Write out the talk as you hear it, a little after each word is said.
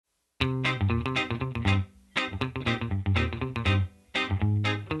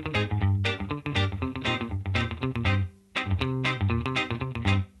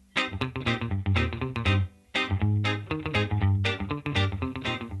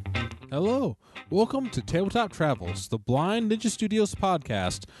Hello, welcome to Tabletop Travels, the Blind Ninja Studios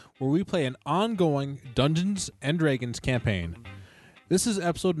podcast, where we play an ongoing Dungeons and Dragons campaign. This is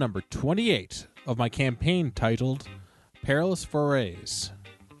episode number 28 of my campaign titled Perilous Forays.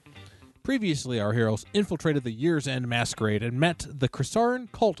 Previously, our heroes infiltrated the Year's End Masquerade and met the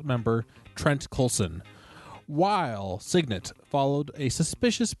Chrysaran cult member Trent Coulson, while Signet followed a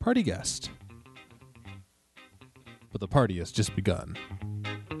suspicious party guest. But the party has just begun.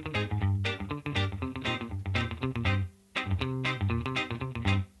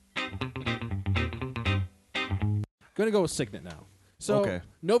 Going to go with Signet now. So Okay.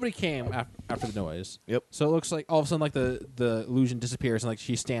 Nobody came after the noise. Yep. So it looks like all of a sudden, like the illusion disappears, and like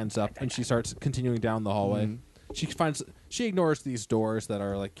she stands up and she starts continuing down the hallway. Mm-hmm. She ignores these doors that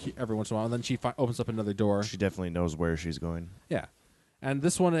are like every once in a while, and then she opens up another door. She definitely knows where she's going. Yeah, and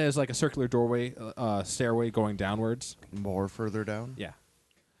this one is like a circular doorway, stairway going downwards. More further down? Yeah.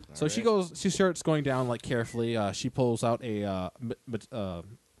 So she starts going down like carefully. She pulls out a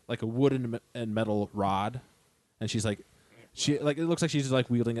like a wooden and metal rod, and she's like, it looks like she's like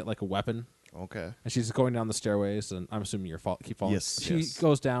wielding it like a weapon. Okay. And she's going down the stairways, and I'm assuming keep following. Yes, She yes.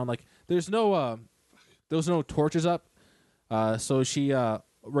 goes down like there's no torches up, so she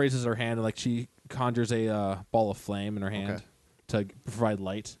raises her hand and like she conjures a ball of flame in her hand to provide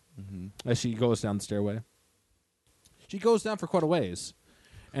light as she goes down the stairway. She goes down for quite a ways,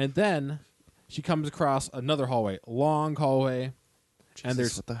 and then she comes across another hallway, long hallway, and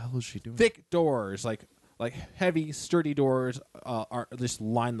there's what the hell is she doing? thick doors, like heavy, sturdy doors, are just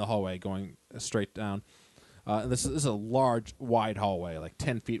line the hallway going straight down. And this is a large, wide hallway, like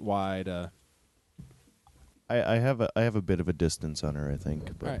 10 feet wide. I have a bit of a distance on her, I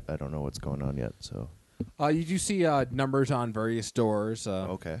think, but Right. I don't know what's going on yet. So You do see numbers on various doors.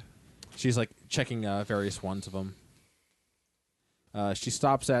 okay. She's like checking various ones of them. She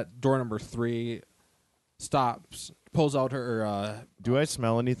stops at door number 3. Stops, pulls out her. Do I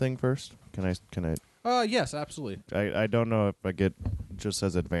smell anything first? Can I? Yes, absolutely. I don't know if I get just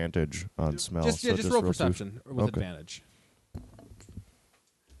as advantage on smell. Just so roll through- perception with Okay. advantage.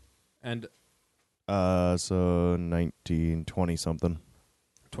 And So 19, 20 something.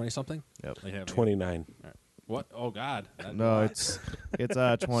 20 something. Yep. 29. What? Oh God. No, it's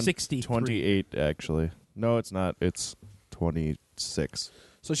 20, 63. 28 actually. No, it's not. It's 26.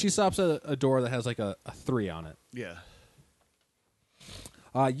 So she stops at a door that has like a 3 on it. Yeah.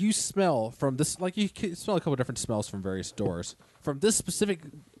 You smell from this, like you can smell a couple different smells from various doors. From this specific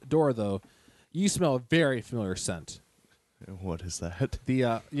door, though, you smell a very familiar scent. What is that?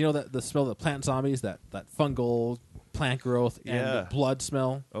 The the smell of the plant zombies, that fungal plant growth and Yeah. the blood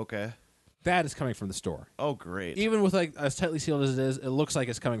smell. Okay. That is coming from this door. Oh, great. Even with like as tightly sealed as it is, it looks like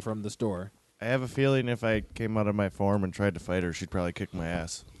it's coming from this door. I have a feeling if I came out of my form and tried to fight her, she'd probably kick my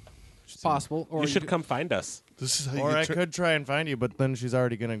ass. It's possible. Or You should come find us. This is how Or you I could try and find you, but then she's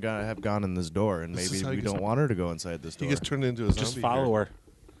already going to have gone in this door, and This is maybe how we you don't get- want her to go inside this He door. gets turned into a zombie. Just follow her.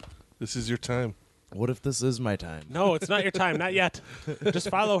 This is your time. What if this is my time? No, it's not your time. Not yet. Just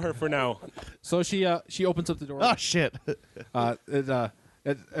follow her for now. So she opens up the door. Oh, shit.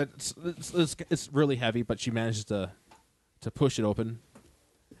 It's really heavy, but she manages to push it open,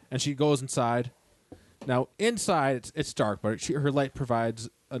 and she goes inside. Now inside it's dark, but her light provides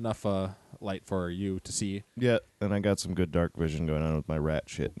enough light for you to see. Yeah, and I got some good dark vision going on with my rat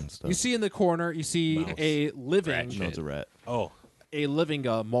shit and stuff. You see in the corner, you see Mouse. a living No, it's a rat. Oh.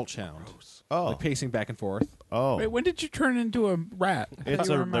 mulch hound, Oh. like pacing back and forth. Oh. Wait, when did you turn into a rat? It's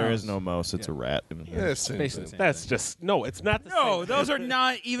You were there is mouse. no mouse. It's a rat in here. Yeah, same Basically the thing. same That's thing. just no. It's not the No, same. those are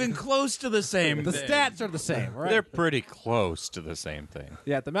not even close to the same. The thing. stats are the same, right? They're pretty close to the same thing.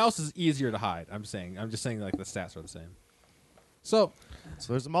 Yeah, the mouse is easier to hide. I'm just saying like the stats are the same. So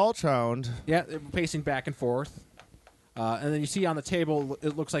So there's a mulch hound. yeah, they're pacing back and forth, and then you see on the table,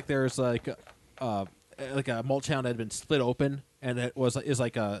 it looks like there's like a mulch hound that had been split open, and it is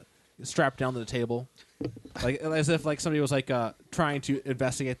like strapped down to the table, like as if like somebody was like trying to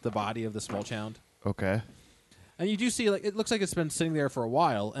investigate the body of this mulch hound. Okay. And you do see like it looks like it's been sitting there for a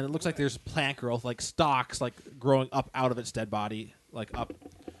while, and it looks like there's plant growth, like stalks, like growing up out of its dead body, like up.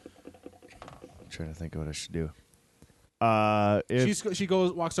 I'm trying to think of what I should do. She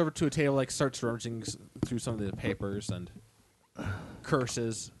walks over to a table, like starts rummaging through some of the papers and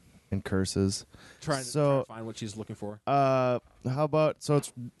curses, and curses. trying So- to find what she's looking for. How about, so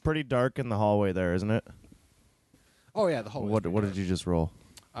it's pretty dark in the hallway there, isn't it? Oh yeah, the hallway. What did you just roll?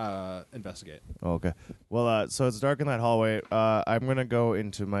 Investigate? Oh, okay. Well, so it's dark in that hallway. I'm going to go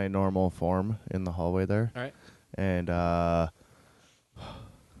into my normal form in the hallway there. All right. And I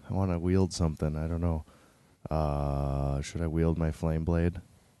want to wield something. I don't know. Should I wield my flame blade?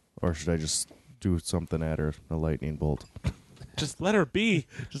 Or should I just do something at her? A lightning bolt. Just let her be.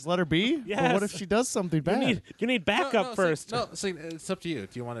 Just let her be? But Yes. what if she does something You bad? need backup first. It's up to you. Do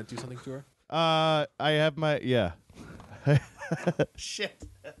you want to do something to her? I have my Shit.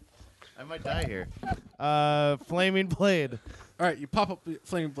 I might die here. Flaming blade. All right, you pop up the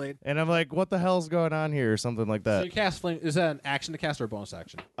flaming blade. And I'm like, what the hell's going on here? Or something like So that. you cast flame. Is that an action to cast or a bonus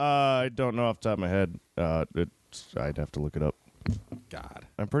action? I don't know off the top of my head. I'd have to look it up. God,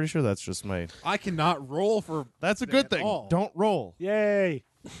 I'm pretty sure that's just my. I cannot roll for. That's a good thing. all. Don't roll. Yay.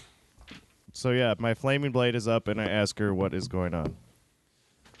 So yeah, my flaming blade is up, and I ask her what is going on.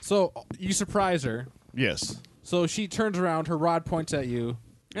 So you surprise her. Yes. So she turns around. Her rod points at you.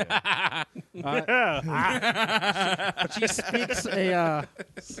 She speaks a.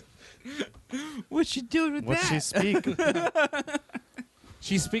 What's she doing with What's that? she speak?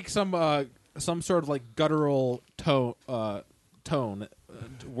 She speaks some sort of like guttural tone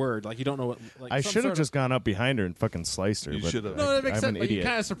word. Like you don't know what. Like I some should have sort just gone up behind her and fucking sliced her. You but should have. No, that makes I'm sense. an But you idiot.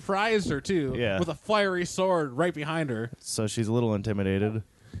 kind of surprised her too. Yeah. With a fiery sword right behind her. So she's a little intimidated.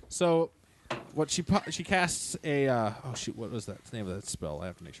 So, what she casts a oh shoot, what was that the name of that spell? I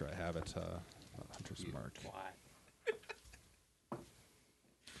have to make sure I have it. Hunter's Mark.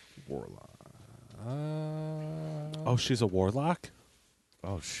 Warlock. Oh, she's a warlock?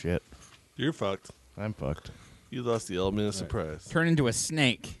 Oh shit. You're fucked. I'm fucked. You lost the element of surprise. Turn into a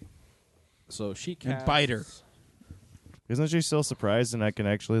snake So she and casts. bite her. Isn't she still surprised and I can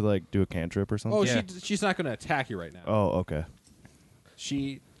actually like do a cantrip or something? Oh, Yeah. she's not going to attack you right now. Oh, okay.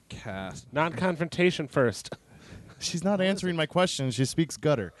 She casts. Non-confrontation first. She's not answering my question. She speaks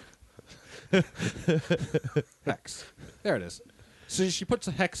gutter. Hex. There it is. So she puts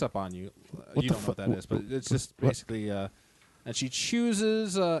a hex up on you. What You the don't know what that is, but it's just basically. And she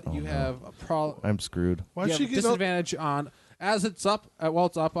chooses. You have a problem. I'm screwed. Why'd You she have get up? disadvantage on as it's up. While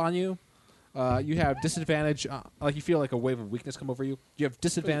it's up on you, you have disadvantage. Like you feel like a wave of weakness come over you. You have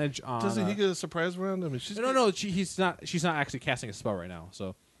disadvantage on. Doesn't he get a surprise round? I mean, she's No. He's not. She's not actually casting a spell right now.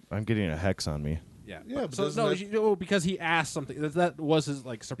 So I'm getting a hex on me. yeah. Yeah, but So doesn't no, that- because he asked something. That was his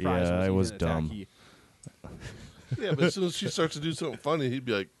like surprise. Yeah, he I was didn't attack. dumb. Yeah, but as soon as she starts to do something funny, he'd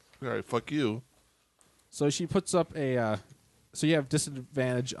be like, "All right, fuck you." So she puts up a. So you have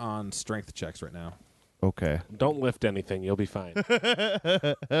disadvantage on strength checks right now. Okay. Don't lift anything. You'll be fine.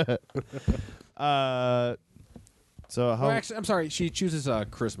 So how? Oh, actually, I'm sorry. She chooses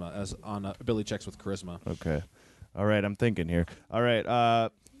charisma as on ability checks with charisma. Okay. All right. I'm thinking here. All right.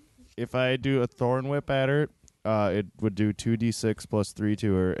 If I do a thorn whip at her, it would do 2d6 plus 3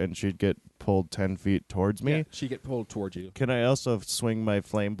 to her, and she'd get pulled 10 feet towards me. Yeah, she get pulled towards you. Can I also swing my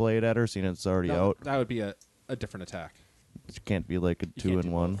flame blade at her, seeing it's already No, out? that would be a different attack. It can't be like a You 2 can't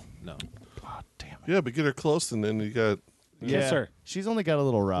in do 1. both. No. God damn it. Yeah, but get her close, and then you got. Kiss her. She's only got a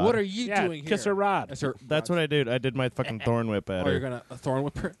little rod. What are you Yeah, doing here? kiss her rod. That's her. That's what I did. I did my fucking thorn whip at Oh, her. you're gonna thorn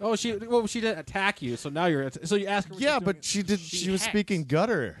whip her. Oh, she didn't attack you, so now you're. So you ask her. What Yeah, she's but doing. she did. She was hacks. speaking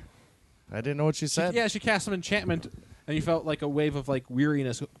gutter. I didn't know what she said. Yeah, she cast some enchantment, and you felt like a wave of like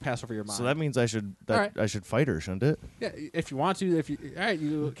weariness pass over your mind. So that means I should All right. I should fight her, shouldn't it? yeah, if you want to, all right,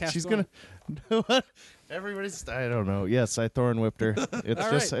 you cast. She's thorn. gonna. What? Everybody's. I don't know. Yes, I thorn whipped her. It's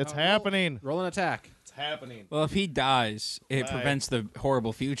All just. right, It's roll- happening. Roll an attack. It's happening. Well, if he dies, it Bye. prevents the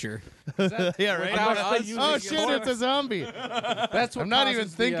horrible future. yeah, right. Without us Oh using shit! your- It's a zombie. That's what I'm not even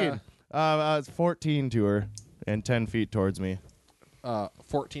causes the, thinking. It's 14 to her and 10 feet towards me.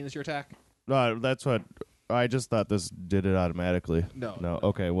 14 is your attack. That's what. I just thought this did it automatically. No. No.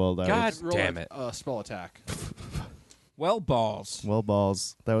 Okay. Well, that God was. Roll damn a, it. A spell attack. Well, balls. Well,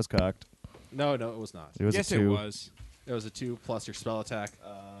 balls. That was cocked. No, it was not. It was Yes, a it 2. was. It was a 2 plus your spell attack.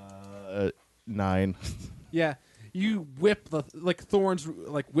 9. Yeah, you whip the like thorns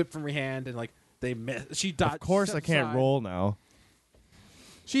like whip from your hand and like they miss. She dodged. Of course, I can't roll now.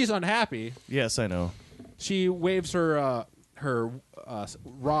 She's unhappy. Yes, I know. She waves her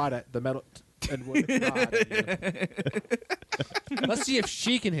rod at the metal and wood rod at you. Let's see if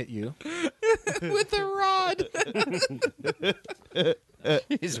she can hit you. With a rod.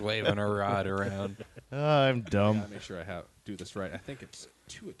 He's waving a rod around. I'm I dumb. gotta make sure I do this right. I think it's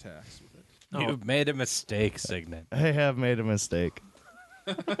 2 attacks with it. You've made a mistake, Signet. I have made a mistake.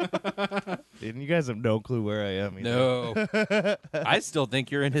 And you guys have no clue where I am. either. No. I still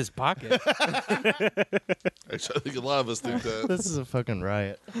think you're in his pocket. Actually, I think a lot of us think that. This is a fucking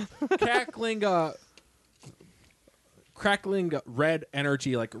riot. Crackling red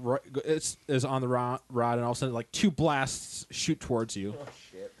energy like is on the rod, and all of a sudden like 2 blasts shoot towards you.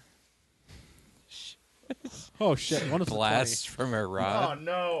 Oh shit! One is a Blasts from a rod.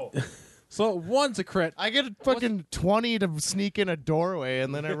 no. So one's a crit. I get a fucking 20 to sneak in a doorway,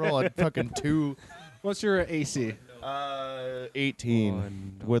 and then I roll a fucking 2. What's your AC?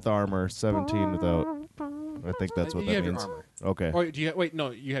 18 with armor, 17 without. I think that's what you that have means. your armor. Okay. Oh, do you wait?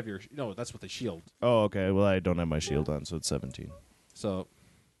 No, you have your. No, that's with the shield. Oh, okay. Well, I don't have my shield on, so it's 17. So,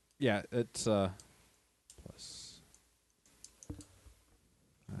 yeah, it's plus.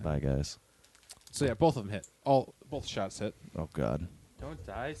 Bye, guys. So yeah, both of them hit. Both shots hit. Oh God. Don't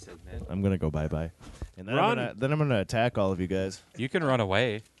die, Signet. I'm gonna go bye, and then Run. I'm gonna attack all of you guys. You can run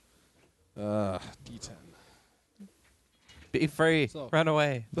away. D10. Be free. So- Run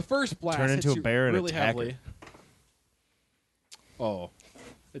away. The first blast Turn hits into a you bear and really attack heavily. Oh,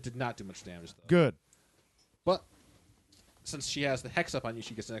 it did not do much damage though. Good. But since she has the hex up on you,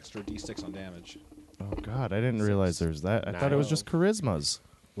 she gets an extra D6 on damage. Oh God, I didn't realize there's that. I thought it was just charismas.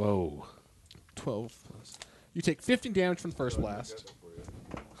 Whoa. 12 plus. You take 15 damage from the first blast,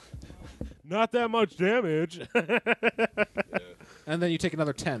 Not that much damage. and then you take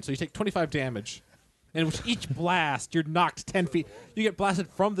another 10. So you take 25 damage. And with each blast, you're knocked 10 feet. You get blasted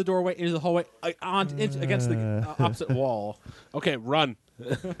from the doorway into the hallway, against the opposite wall. Okay, run.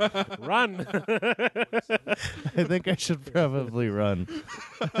 Run. I think I should probably run.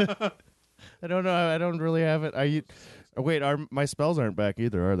 I don't know. I don't really have it. Wait, my spells aren't back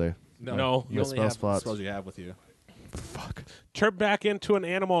either, are they? No. You The only spell have the slots. spells you have with you. Fuck. Turn back into an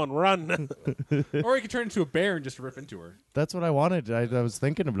animal and run. Or you could turn into a bear and just rip into her. That's what I wanted. I was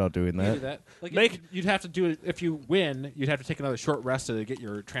thinking about doing You can do that. that. Like Make- you'd have to do it if you win. You'd have to take another short rest to get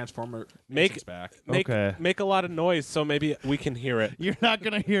your transformer Make- instance back. Okay. Make a lot of noise so maybe we can hear it. You're not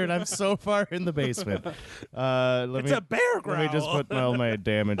gonna hear it. I'm so far in the basement. It's a bear growl. Let me just put all my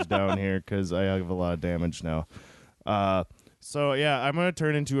damage down here because I have a lot of damage now. So yeah, I'm gonna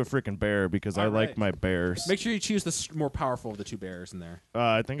turn into a freaking bear because I All like right. my bears. Make sure you choose the more powerful of the two bears in there.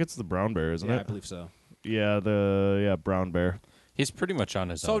 I think it's the brown bear, isn't Yeah, I it? believe so. Yeah, brown bear. He's pretty much on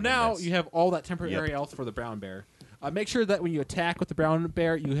his own. So in now this. you have all that temporary health for the brown bear. Make sure that when you attack with the brown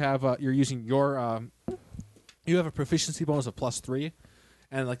bear, you have you're using your you have a proficiency bonus of +3,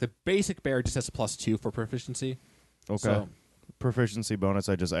 and like the basic bear just has a +2 for proficiency. Okay. So, Proficiency bonus.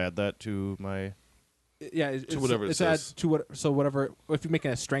 I just add that to my. yeah, it's, whatever it it's add says. to what. So whatever. If you're making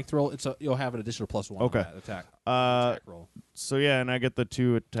a strength roll, you'll have an additional +1 Okay. on that attack roll. So yeah, and I get the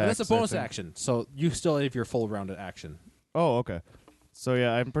 2 attacks. And that's a bonus I think. action, so you still have your full rounded action. Oh, okay. So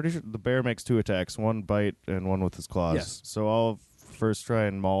yeah, I'm pretty sure the bear makes 2 attacks, 1 bite and 1 with his claws. Yes. So I'll first try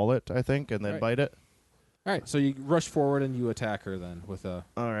and maul it, I think, and then Right. bite it. All right, so you rush forward and you attack her then with a.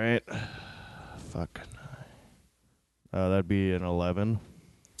 All right. Fuck. That'd be an 11.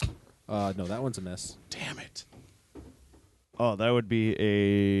 No, that one's a miss. Damn it. Oh, that would be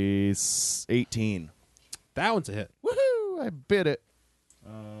a 18. That one's a hit. Woohoo! I bit it.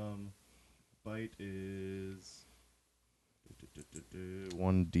 Bite is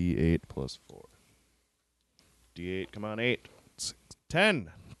 1d8 plus 4. D8, come on, 8.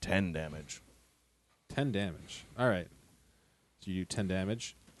 10. 10 damage. 10 damage. All right. So you do 10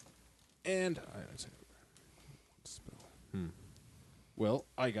 damage. And well,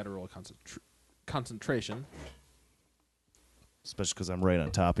 I got to roll a concentration. Especially because I'm right on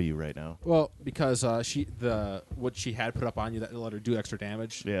top of you right now. Well, because what she had put up on you that let her do extra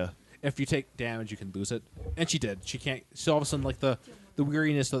damage. Yeah. If you take damage, you can boost it, and she did. She can't. So all of a sudden, like the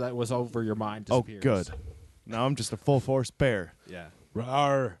weariness that was over your mind Oh, disappears. good. Now I'm just a full force bear. Yeah.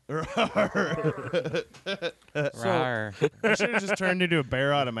 Rawr. Rawr. I should have just turned into a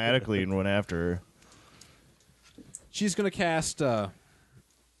bear automatically and went after her. She's gonna cast.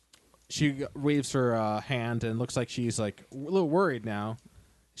 She waves her hand and looks like she's like a little worried now.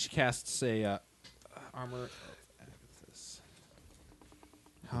 She casts a armor. Of Amethyst.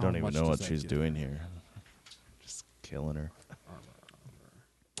 How Don't even much know does what that she's give? doing here. Just killing her.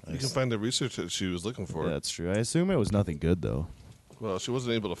 You can find the research that she was looking for. Yeah, that's true. I assume it was nothing good, though. Well, she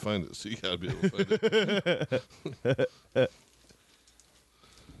wasn't able to find it, so you gotta be able to find it.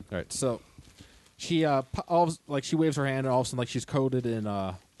 All right, so she she waves her hand and all of a sudden like she's coated in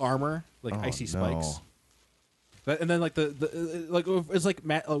armor, like Oh, icy no. spikes. And then like it's like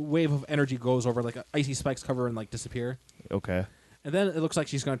a wave of energy goes over, like icy spikes cover and like disappear. Okay. And then it looks like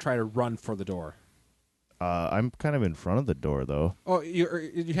she's going to try to run for the door. I'm kind of in front of the door, though. Oh, you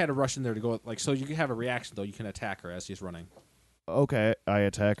had to rush in there to go, like, so you can have a reaction, though. You can attack her as she's running. Okay, I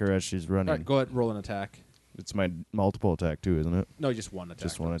attack her as she's running. All right, go ahead and roll an attack. It's my multiple attack, too, isn't it? No, just one attack.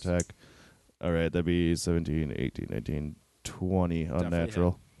 Just one attack. All right, that'd be 17, 18, 19, 20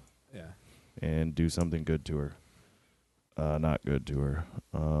 unnatural. Yeah. And do something good to her. Not good to her.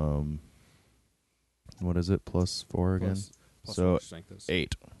 What is it? +4 again? Plus So, what strength is.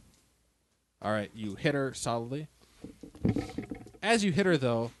 8. All right, you hit her solidly. As you hit her,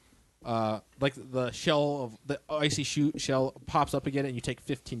 though, like the shell of the icy shell pops up again, and you take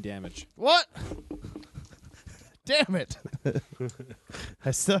 15 damage. What? Damn it!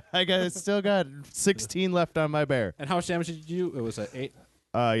 I still got 16 left on my bear. And how much damage did you do? It was 8.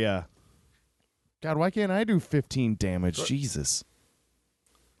 Yeah. God, why can't I do 15 damage? Jesus.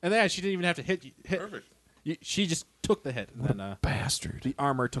 And then she didn't even have to hit. Perfect. She just took the hit, and then Bastard. the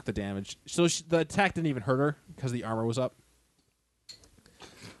armor took the damage. So the attack didn't even hurt her because the armor was up.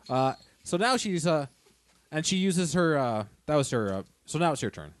 So now she's and she uses her. That was her. So now it's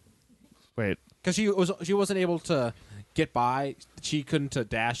your turn Wait. because she wasn't able to get by. She couldn't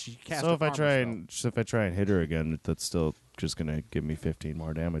dash. She cast. So an if I armor try and hit her again, that's still just gonna give me 15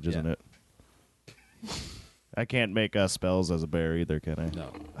 more damage, isn't Yeah. it? I can't make spells as a bear either, can I?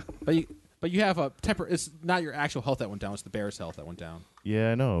 spell. No, but you have a temper. It's not your actual health that went down. It's the bear's health that went down.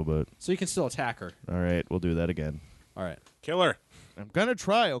 Yeah, I know, but So you can still attack her. all right, we'll do that again. All right. Kill her. I'm gonna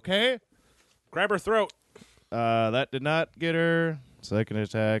try, okay? Grab her throat. That did not get her. Second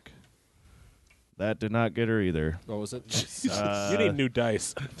attack. That did not get her either. What was it? You need new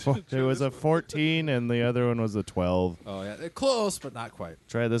dice. It was a 14, and the other one was a 12. Oh yeah, close, but not quite.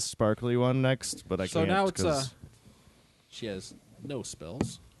 Try this sparkly one next, but I So can't. now it's 'cause she has no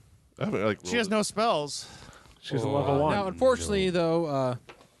spells. I haven't, like, she has no spells. She's a level 1. Now, unfortunately, though,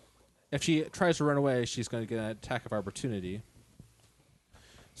 if she tries to run away, she's going to get an attack of opportunity.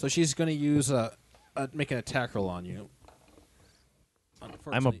 So she's going to use make an attack roll on you.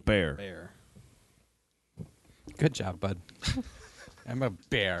 I'm a bear. Bear. Good job, bud. I'm a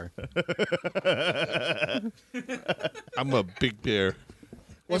bear. I'm a big bear.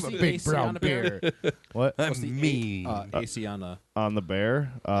 What's the AC on a bear? What? What's the Me. AC on a? On the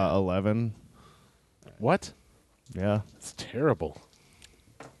bear? 11. What? Yeah. It's terrible.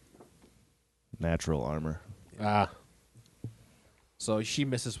 Natural armor. So she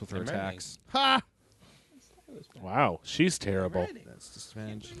misses with her You're right. attacks. Ha! Wow. She's terrible. That's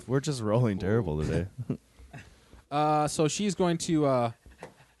disadvantage. We're just rolling terrible today. So she's going to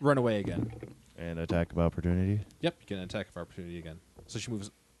run away again. And attack of opportunity. Yep, you get an attack of opportunity again. So she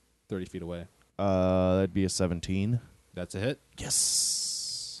moves 30 feet away. That'd be a 17. That's a hit.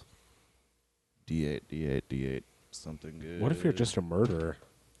 Yes. D8, D8, D8. Something good. What if you're just a murderer?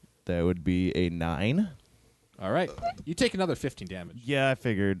 That would be a 9. All right. You take another 15 damage. Yeah, I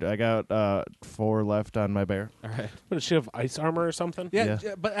figured. I got 4 left on my bear. All right. What, does she have ice armor or something? Yeah,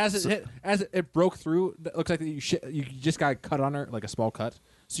 Yeah. but as it broke through, it looks like you just got a cut on her, like a small cut.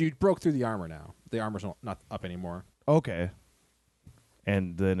 So you broke through the armor now. The armor's not up anymore. Okay.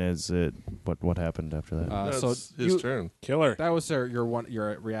 And then what happened after that? That's So his turn. Kill her. that was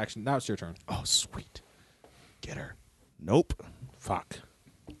your reaction. Now it's your turn. Oh, sweet. Get her. Nope. Fuck.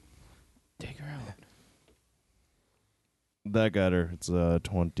 Take her out. That got her. It's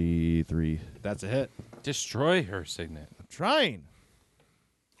 23. That's a hit. Destroy her signet. I'm trying.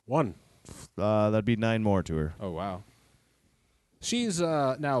 1. That'd be 9 more to her. Oh wow. She's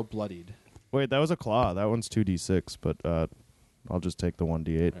now bloodied. Wait, that was a claw. That one's 2d6, but I'll just take the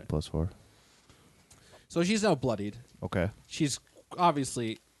 1d8 Right. plus 4. So she's now bloodied. Okay. She's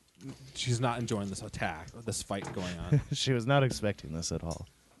obviously not enjoying this attack, or this fight going on. She was not expecting this at all.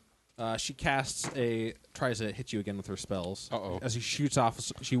 She tries to hit you again with her spells. Uh-oh. As she shoots off,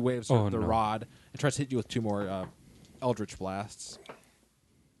 she waves Oh, the no. rod and tries to hit you with 2 more Eldritch blasts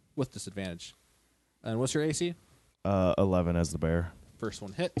with disadvantage. And what's your AC? 11 as the bear. First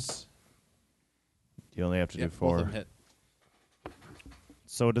one hits. You only have to Yep, do both 4. of them hit.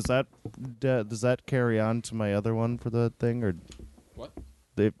 So does that carry on to my other one for the thing, or What?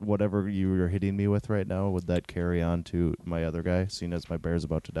 whatever you're hitting me with right now? Would that carry on to my other guy, seeing as my bear's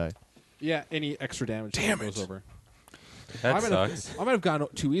about to die? Yeah, any extra damage goes over. That I sucks. might have gone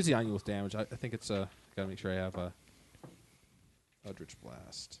too easy on you with damage. I think it's gotta make sure I have a Eldritch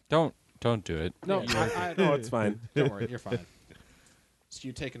Blast. Don't do it. No, No, it's fine. Don't worry, you're fine. So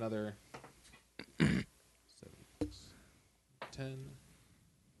you take another 7, 10.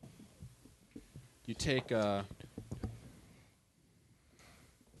 You take 19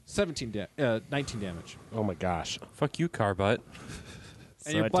 damage. Oh my gosh. Fuck you, car butt.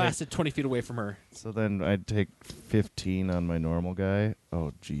 And So you're I take- blasted 20 feet away from her. So then I'd take 15 on my normal guy.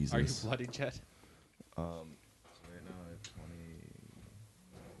 Oh, Jesus. Are you bloody, Jet? Right now I have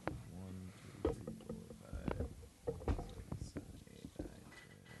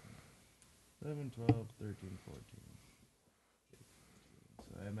 11, 12, 13, 14. So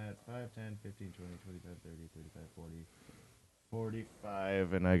I'm at 5, 10, 15, 20, 25, 30, 35, 40,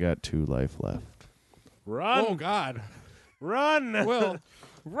 45, and I got 2 life left. Run. Oh, God. Run! Well,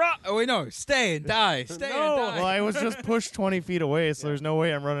 oh wait, no, stay and die. Stay No. and die. Well, I was just pushed 20 feet away, so there's no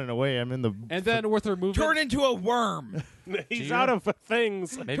way I'm running away. I'm in the. And then with her movement, Turn into a worm. He's out of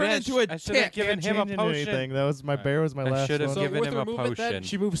things. Maybe Turn I into a I should have tick. given him a Changing potion. anything. That was my bear. Was my I last should've one. so given with him her a movement, then potion.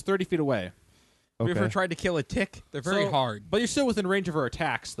 she moves 30 feet away. Have you ever Okay. tried to kill a tick? They're very So- hard. But you're still within range of her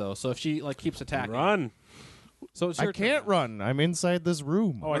attacks, though. So if she like keeps attacking, Run. So it's I your can't turn. run. I'm inside this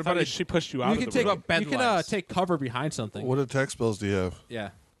room. Oh, I thought she pushed you out You of can the take room. What about bed you can lice? take cover behind something. What attack spells do you have? Yeah.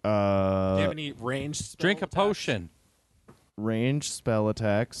 Do you have Uh, any ranged? Drink a spell attacks? potion. range spell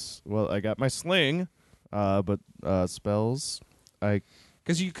attacks. Well, I got my sling, but spells. I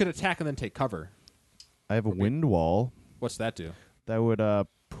Because you could attack and then take cover. have a wind wall What's that do? that would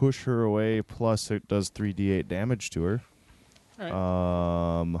push her away. Plus, it does 3d8 damage to her.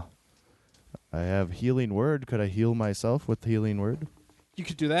 All right. I have healing word. Could I heal myself with healing word? You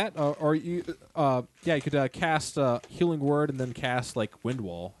could do that, or you, yeah, you could cast Healing Word and then cast like Wind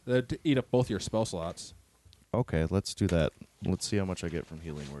Wall to eat up both your spell slots. Okay, let's do that. Let's see how much I get from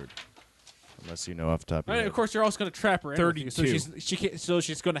healing word. Unless you know off the top of All your right, head. of course, you're also going to trap her. in with you, so 32. she can't, so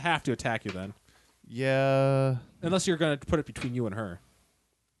she's going to have to attack you then, Yeah, unless you're going to put it between you and her.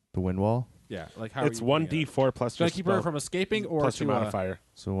 the wind wall. Yeah, like how It's are you doing it? 1d4 plus Trying your to keep her spell- from escaping, or plus to, your modifier.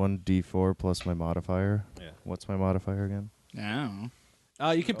 So 1d4 plus my modifier. Yeah. What's my modifier again? No.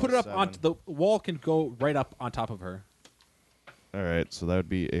 You can put it up 7. onto the wall. Can go right up on top of her. All right, so that would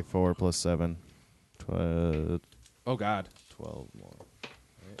be a 4 plus 7. 12 Oh God. more.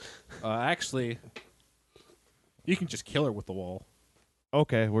 Actually, you can just kill her with the wall.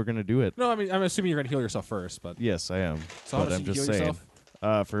 Okay, we're going to do it. No, I mean I'm assuming you're going to heal yourself first, but Yes, I am. So how but much I'm do you just heal saying.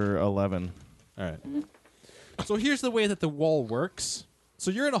 yourself? For 11. all right. So here's the way that the wall works.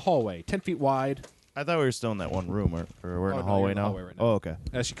 So you're in a hallway, 10 feet wide, I thought we were still in that one room, or we're in Oh, a no, hallway you're in the now. hallway right now. Oh, okay.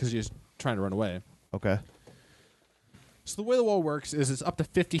 because you're trying to run away. Okay. So the way the wall works is it's up to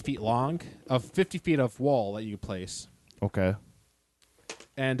 50 feet long, of 50 feet of wall that you place. Okay.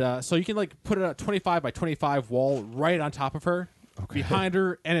 And so you can like put a 25 by 25 wall right on top of her, behind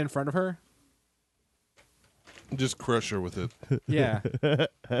her, and in front of her. Just crush her with it. Yeah.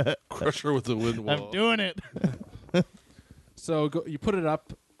 Crush her with the wind wall. I'm doing it. So you put it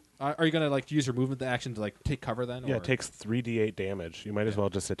up. Are you gonna like use your movement action to like take cover then? Yeah, or? it takes 3d8 damage. You might as well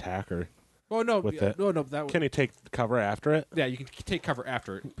just attack her. Oh no, with it. no, that Can he take cover after it? yeah, you can take cover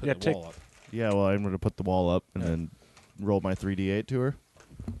after it. Put Yeah, the wall Yeah, well, I'm going to put the wall up and then roll my 3d8 to her.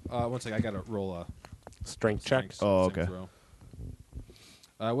 up. One second, I gotta roll a Strength check. strength Oh, saving okay.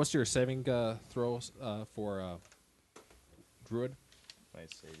 throw. What's your saving throw for druid?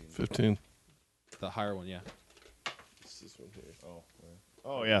 15. The higher one, yeah. This one here.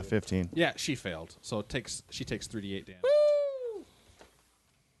 Oh, yeah, 15. Yeah, she failed. So she takes 3d8 damage.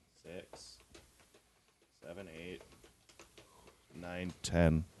 6, 7, 8, 9,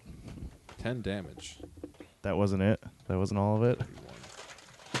 10. 10 damage. That wasn't it. That wasn't all of it.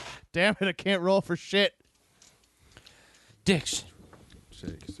 Damn it, I can't roll for shit. Dicks.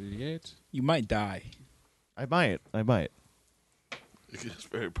 Takes 3d8. You might die. I might. It's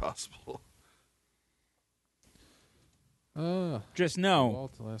very possible. Just know Wall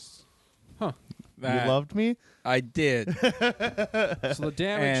to last. You that loved me? I did. So the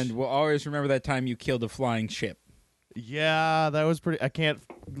damage. And we'll always remember that time you killed a flying ship. Yeah, that was pretty. I can't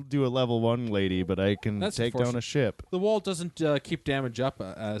do a level 1 lady, but I can That's take down unfortunate. a ship. the wall doesn't keep damage up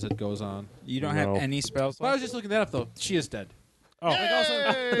as it goes on. You don't No. have any spells But I was left? just looking that up though. She is dead. Oh, Like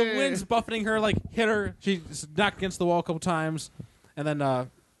also, the wind's buffeting her, like hit her. She's knocked against the wall a couple times, and then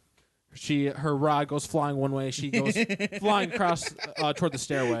her rod goes flying one way. She goes flying across toward the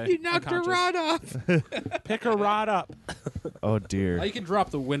stairway. You knocked her unconscious. rod off. pick her rod up. Oh, dear. You can drop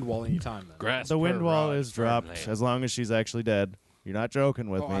the wind wall anytime. Then. Grasp The wind her wall rod is dropped firmly. as long as she's actually dead. You're not joking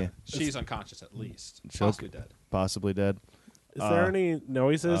with Oh, me. she's unconscious at least. She'll- Possibly dead. Possibly dead. Is there any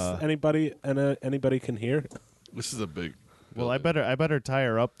noises anybody can hear? This is a big. Well, I better tie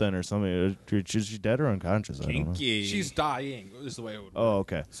her up then or something. Is she dead or unconscious? I don't know. Kinky. She's dying. Is the way it would. Work. Oh,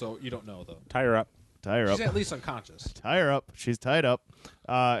 okay. So you don't know though. Tie her up. Tie her up. She's at least unconscious. Tie her up. She's tied up.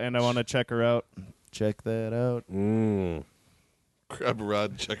 And I want to check her out. Check that out. Grab a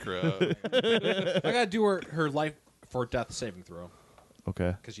rod and check her out. I gotta do her life for death saving throw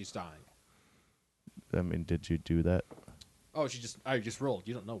Okay. because she's dying. I mean, did you do that? Oh, I just rolled.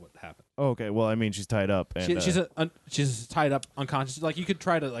 You don't know what happened. Oh, okay. Well, I mean, she's tied up. And, She's tied up, unconscious. Like you could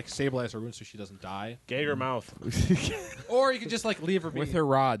try to like stabilize her wound so she doesn't die, Gag her mouth. or you could just like leave her be. with her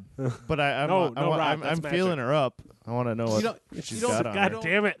rod. but I'm No, Rod, I'm that's feeling magic. her up. I want to know You what don't. she's you don't. got on God her.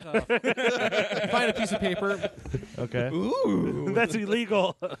 damn it. Find a piece of paper. Okay. That's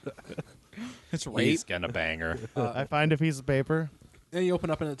illegal. It's rape. He's gonna bang her. I find a piece of paper. Then you open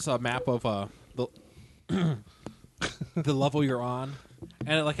up and it's a map of the the level you're on,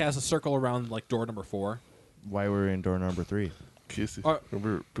 and it like has a circle around like door number 4. Why were we in door number 3? Casey, Uh,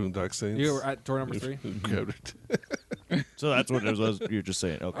 remember Boondock Saints? You were at door number 3. Grabbed it. So that's what it was. You're just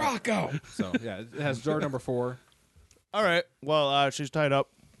saying. Okay. Rocco. So yeah, it has door number 4. All right. Well, she's tied up,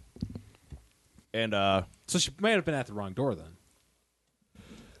 and So she might have been at the wrong door then.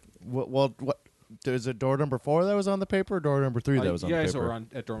 what? Is it door number 4 that was on the paper, or door number 3 that was on you the guys paper? were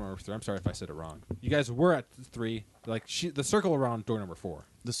at door number 3. I'm sorry if I said it wrong. You guys were at 3. Like the circle around door number 4.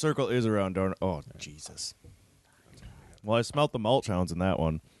 The circle is around door. Oh, Jesus. Well, I smelt the mulch hounds in that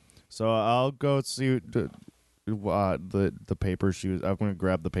one, so I'll go see the papers she was. I'm going to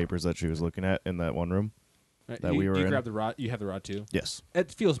grab the papers that she was looking at in that one room. Right? That you, we were you in. grab the rod. You have the rod too. Yes.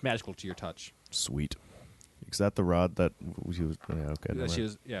 It feels magical to your touch. Sweet. Is that the rod that she was? Yeah, okay. That never she mind.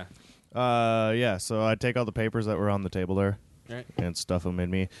 was, yeah. Yeah. So I take all the papers that were on the table there Right. and stuff them in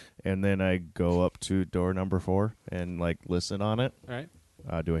me, and then I go up to door number 4 and like listen on it. All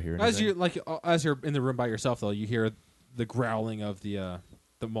right. Do I hear anything? As you're in the room by yourself though, you hear the growling of the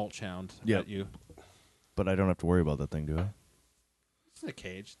mulch hound Yep. at you. But I don't have to worry about that thing, do I? It's in a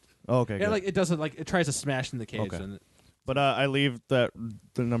cage. Oh, okay. Yeah, good. like it doesn't like it tries to smash in the cage. Okay. And But I leave the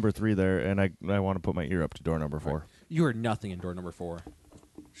number 3 there, and I want to put my ear up to door number 4. you heard nothing in door number 4.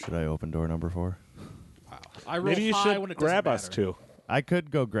 Should I open door number 4? Wow. I roll Maybe you high when should it grab doesn't us matter. too. I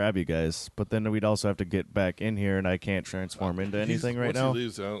could go grab you guys, but then we'd also have to get back in here, and I can't transform into anything right Once now. he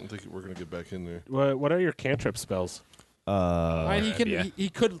leaves, I don't think we're going to get back in there. What are your cantrip spells? I mean, Yeah. he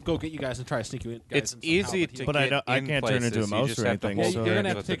could go get you guys and try to sneak you in. Guys It's in somehow, easy but to But I get don't- I in can't turn into a places. You mouse just or have to anything, Yeah, hold so- you're gonna hands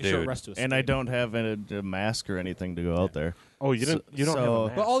have to with take the a short dude. rest to escape. And I don't have a mask or anything to go out there. Oh, you don't So- have a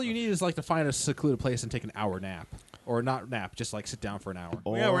map. But all you need is like to find a secluded place and take an hour nap, or not nap, just like sit down for an hour.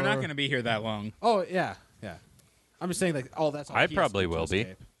 Yeah, we're not Or- going to be here that long. Oh yeah, yeah. I'm just saying like, oh, that's all I he has to probably do to will be.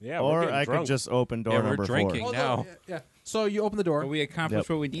 escape. Yeah, we're Or getting I drunk. could just open door Yeah, we're number drinking. 4. Now. Yeah. So you open the door. But we accomplished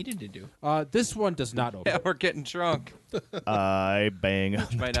Yep. what we needed to do. This one does not open. Yeah, we're getting drunk. I bang.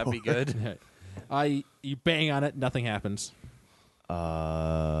 Which might not be good. You bang on it, nothing happens.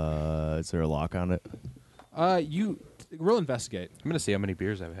 Is there a lock on it? You roll investigate. I'm gonna see how many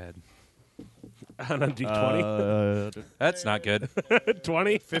beers I've had. on a D20. That's not good.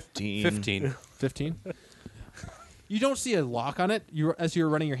 20? 15. 15. 15. You don't see a lock on it. As you're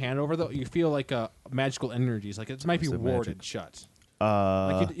running your hand over though, you feel like magical energies. Like it might be Is it warded magic? shut.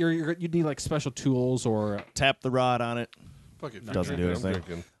 Uh, Like you'd need like special tools or tap the rod on it. Fuck it. Doesn't do I'm anything.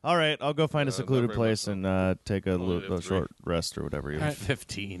 drinking. All right, I'll go find a not secluded very place much, and take a, Only little, have short rest or whatever. You All right.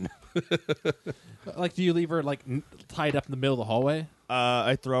 15. like do you leave her like tied up in the middle of the hallway?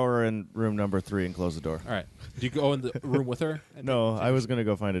 I throw her in room number 3 and close the door. All right. Do you go in the room with her? No, I was gonna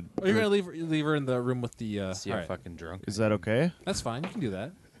go find it. Or you're gonna leave her in the room with the. See all how right. fucking drunk. Is that okay? That's fine. You can do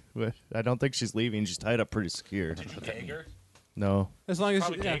that I don't think she's leaving. She's tied up pretty secure. No, as long as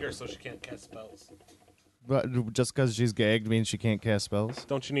Probably yeah. Gager, so she can't cast spells. but just because she's gagged means she can't cast spells.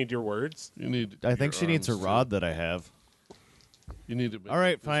 Don't you need your words? You need. I think your she needs her arms, rod that I have. too. You need to. make All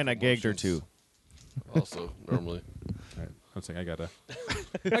right, physical fine. I gagged her motions too. Also, normally. All right. I'm saying I gotta.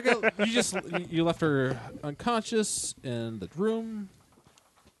 You left her unconscious in the room.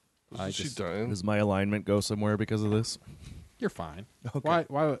 Is she dying? Does my alignment go somewhere because of this? You're fine. Okay.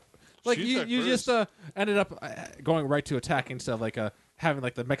 Why? Like She you attacked just first. ended up going right to attack instead of like having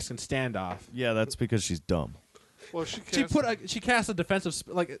like the Mexican standoff. Yeah, that's because she's dumb. Well, she She cast a defensive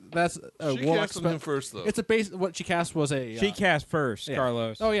like that's a She warlock cast on spell. him first, though. It's a base. What she cast was a. She cast first, yeah.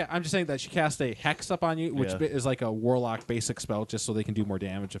 Carlos. Oh yeah, I'm just saying that she cast a hex up on you, which Yeah. is like a warlock basic spell, just so they can do more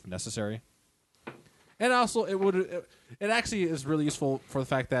damage if necessary. And also, it actually is really useful for the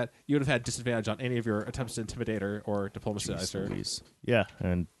fact that you would have had disadvantage on any of your attempts to intimidate her or diplomatize her. Louise. Yeah,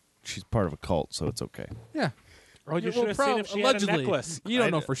 and she's part of a cult, so it's okay. Yeah. Oh, you should have seen if she had a allegedly. necklace. You don't I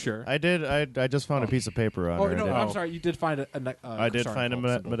know d- for sure. I did. I just found a piece of paper on Oh her. no, and I'm sorry. You did find I did find a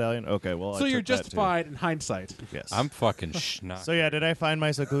medallion. Okay, well, So I you're took that, too. justified in hindsight. Yes. I'm fucking schnock. So yeah, did I find my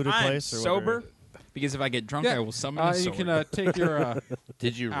secluded I'm place? Or sober whatever? because if I get drunk, I will summon a You sword. can take your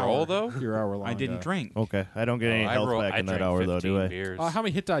Did you hour, roll, though? Your hour long. I didn't drink. Okay, I don't get any I health roll- back I in that drank hour though, do 15 I? beers. How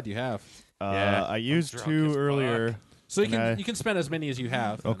many hit die do you have? Yeah, I I'm used drunk 2 as earlier. fuck. So you And can can spend as many as you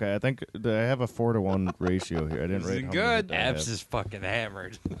have. Okay, I think I have a 4-to-1 ratio here. I didn't This write isn't how many good. I have. Abs is fucking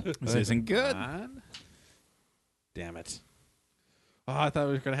hammered. This isn't good. On. Damn it. Oh, I thought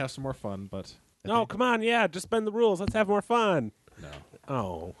we were going to have some more fun, but No, come on, yeah, just bend the rules. Let's have more fun. no. Oh.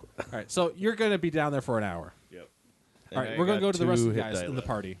 All right, so you're going to be down there for an hour. Yep. All right, we're going to go to the rest of the guys in the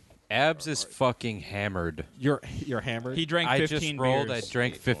party. Abs is fucking hammered. You're hammered. He drank I 15 just rolled. beers. I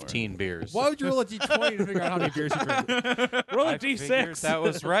drank 15 beers. Why would you roll a d20 to figure out how many beers you drink? Roll a I figured d6. that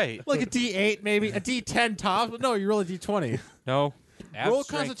was right. Like a d8, maybe a d10 tops, but no, you roll a d20. No. Abs Roll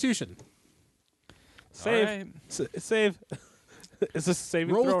drank- Constitution. Save. All right. Save. Is this a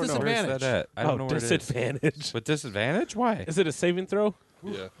saving Roll throw? with or no? disadvantage. Where's that at? I don't know where it is. disadvantage. With disadvantage? Why? Is it a saving throw?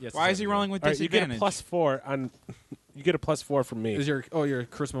 Yeah. Yes, Why is he rolling with All right, you disadvantage? get a +4 on. You get a +4 from me. Is your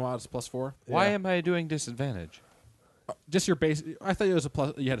charisma mod is +4? Why Yeah. am I doing disadvantage? Just your base. I thought it was a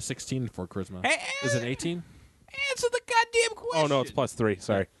plus. You had a 16 for charisma. Is it 18? Answer the goddamn question. Oh no, it's +3.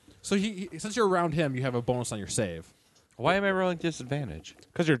 Sorry, So since you're around him, you have a bonus on your save Why am I rolling disadvantage?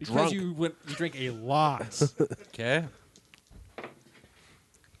 because you're because drunk. you drink a lot. Okay.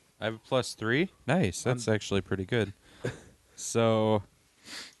 I have a +3. Nice. That's actually pretty good. So,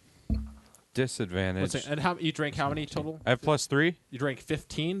 disadvantage. And how you drank? How many total? I have +3. You drank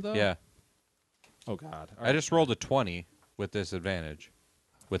 15 though. Yeah. Oh God. All I right. just rolled a 20 with disadvantage,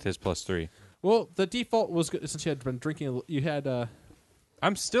 with his +3. Well, the default was good, since you had been drinking. You had.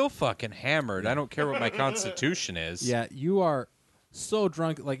 I'm still fucking hammered. I don't care what my constitution is. Yeah, you are so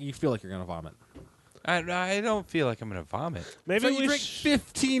drunk, like you feel like you're gonna vomit. I don't feel like I'm gonna vomit. Maybe So you we drink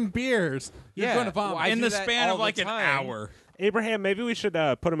 15 beers. You're Yeah. gonna vomit. Well, I in do the that span all of the like an time. hour. Abraham, maybe we should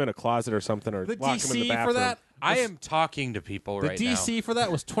put him in a closet or something, or the lock him in the DC bathroom. for that. I am talking to people The right DC for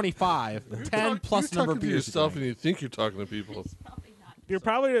that was 25. 10 plus you're number of talking to beers. yourself, and you think you're talking to people. You're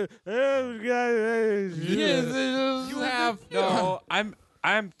probably. You have now. No,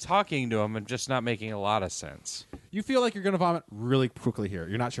 I'm talking to him and just not making a lot of sense. You feel like you're gonna vomit really quickly here.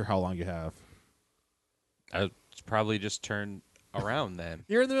 You're not sure how long you have. I'll probably just turn around then.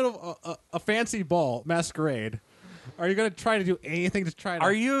 You're in the middle of a fancy ball masquerade. Are you gonna try to do anything to try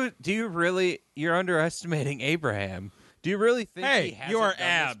to? Do you really? You're underestimating Abraham. Do you really think he Hey, hasn't you are done this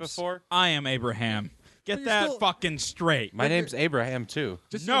abs. before? I am Abraham. Get you're that still- fucking straight. My name's Abraham too.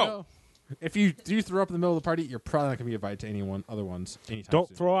 Just No. so you know, if you do throw up in the middle of the party, you're probably not gonna be invited to any other ones anytime Don't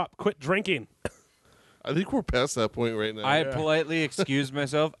soon. throw up. Quit drinking. I think we're past that point right now. I politely excuse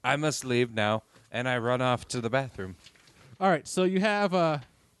myself. I must leave now, and I run off to the bathroom. All right, so you have. Or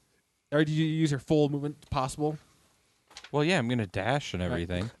do you use your full movement possible? Well, yeah, I'm gonna dash and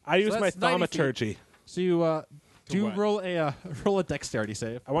everything. I use So my that's 90 feet. thaumaturgy. So you do what? roll a dexterity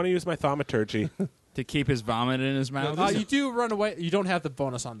save. I want to use my thaumaturgy. To keep his vomit in his mouth. You do run away. You don't have the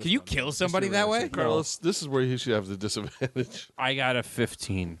bonus on this. Can you one. kill Just somebody your that regular way? save. Carlos, this is where he should have the disadvantage. I got a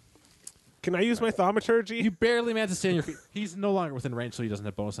 15. Can I use my thaumaturgy? You barely managed to stay on your feet. He's no longer within range, so he doesn't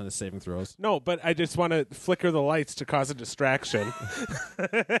have bonus on his saving throws. No, but I just want to flicker the lights to cause a distraction.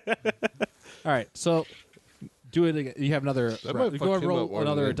 All right, so do it again. You have another. That round. might Go and fuck him up roll more than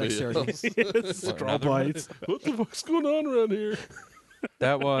another anybody dexterity. else. Strobe lights. What the fuck's going on around here?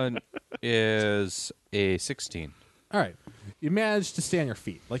 That one is a 16. All right, you managed to stay on your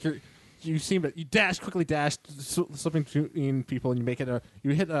feet. Like you seem to quickly dash, slipping between people, and you make it.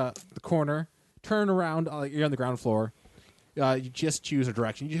 You hit the corner, turn around. You're on the ground floor. You just choose a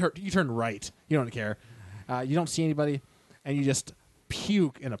direction. You turn right. You don't care. You don't see anybody, and you just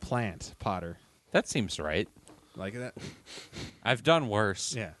puke in a plant, Potter. That seems right. Like that. I've done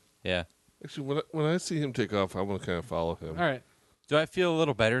worse. Yeah. Yeah. Actually, when I see him take off, I want to kind of follow him. All right. Do I feel a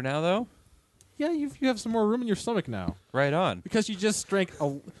little better now, though? Yeah, you have some more room in your stomach now Right on. because you just drank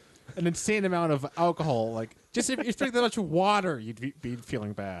an insane amount of alcohol. Like, just if you drink that much water, you'd be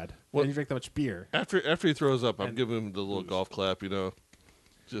feeling bad. What- And you drink that much beer. After he throws up, I'm giving him the little golf clap, you know.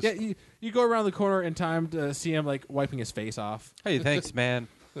 Just Yeah, you go around the corner in time to see him like wiping his face off. Hey, thanks, man.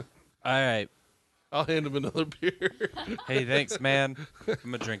 All right. I'll hand him another beer. Hey, thanks, man. I'm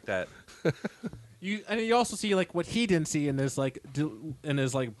gonna drink that. You also see like what he didn't see in his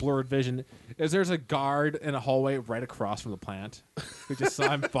blurred vision is there's a guard in a hallway right across from the plant who just saw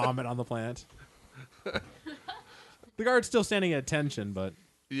him vomit on the plant. The guard's still standing at attention, but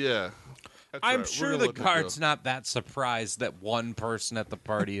Yeah. That's I'm right. sure We're the gonna let that guard's go. not that surprised that one person at the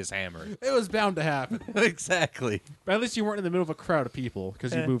party is hammered. it was bound to happen. Exactly. But at least you weren't in the middle of a crowd of people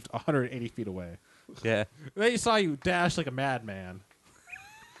because you moved 180 feet away. Yeah. They saw you dash like a madman.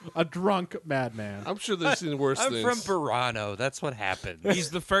 A drunk madman. I'm sure they've seen worse I'm things. from Burano. That's what happened.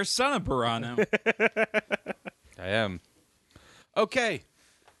 He's the first son of Burano. I am. Okay.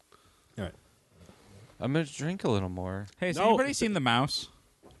 All right. I'm gonna drink a little more. Hey, has No. anybody seen the mouse?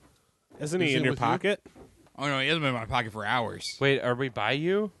 Isn't Is he he in your with you? pocket? Oh no, he hasn't been in my pocket for hours. Wait, are we by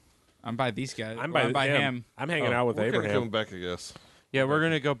you? I'm by these guys. I'm Or by, him. I'm hanging Oh, out with We're kind of Abraham. coming back, I guess. Yeah, we're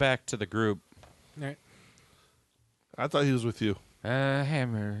gonna go back to the group. All right. I thought he was with you.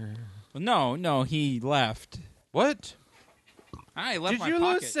 Hammer. No, he left. What? I left Did my you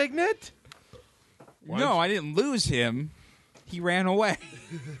pocket. lose Signet? No, I didn't lose him. He ran away.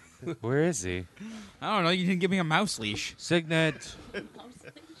 Where is he? I don't know. You didn't give me a mouse leash. Signet.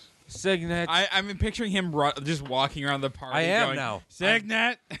 Signet. I'm picturing him just walking around the party. I am going, now.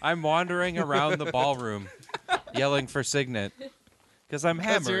 Signet. I'm wandering around the ballroom, yelling for Signet, because I'm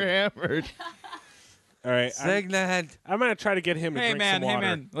Because you're hammered. hammered. All right, Signet. I'm gonna try to get him to Hey drink man, some water.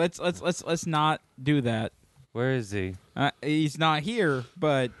 hey man. Let's not do that. Where is he? He's not here,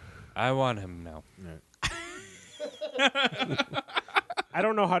 but I want him now. I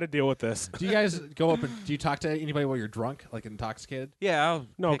don't know how to deal with this. Do you guys go up and do you talk to anybody while you're drunk, like intoxicated? Yeah. I'll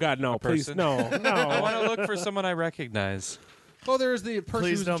No, pick God, no, a please, person. no, I no. want to look for someone I recognize. Well, there's the person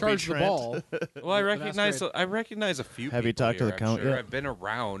Please who's in don't be charge of the Trent. ball. Well, I But that's recognize. great. I recognize a few. Have you people talked to here, the count I'm sure. yet? I've been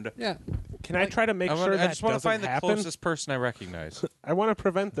around. Yeah. Can I try to make sure I that just want to doesn't find the happen? closest person I recognize. I want to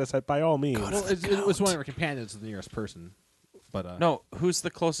prevent this by all means. Well, it was one of our companions, the nearest person. But No, who's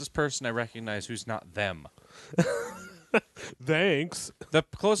the closest person I recognize who's not them? Thanks. The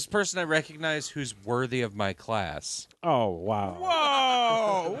closest person I recognize who's worthy of my class. Oh wow.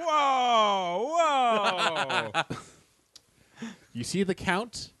 whoa. you see the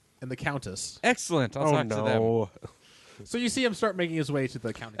count and the countess. Excellent. I'll Oh talk to them. no. So you see him start making his way to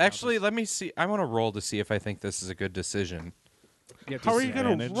the county. Actually, let me see. I want to roll to see if I think this is a good decision. How are you going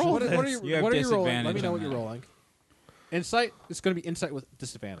to Disadvantage. roll What are this? you, You have what are you rolling? Let me disadvantage know on what you're that. rolling. Insight. It's going to be insight with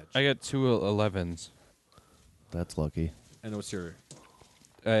disadvantage. I got 2 11s. That's lucky. And what's your?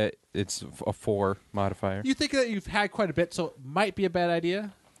 It's a 4 modifier. You think that you've had quite a bit, so it might be a bad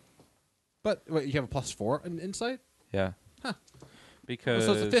idea. But wait, you have a +4 in insight. Yeah. Huh. Because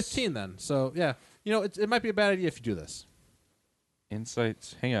So it's a 15 then. So yeah, it might be a bad idea if you do this.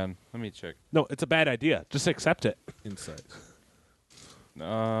 Insights. Hang on. Let me check. No, it's a bad idea. Just accept it. Insight.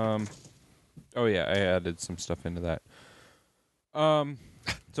 Oh yeah, I added some stuff into that.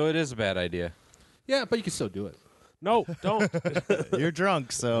 So it is a bad idea. Yeah, but you can still do it. No, don't. You're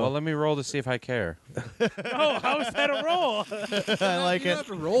drunk, so Well, let me roll to see if I care. No, how is that a roll? I like you it. don't have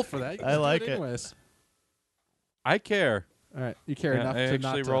to roll for that. You can I just do like it it. anyways. I care. All right, you care Yeah, enough I to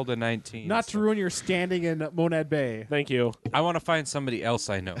actually not rolled a 19. not to ruin your standing in Monad Bay. Thank you. I want to find somebody else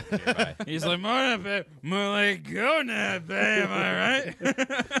I know nearby. He's like, more like go now, babe. Am I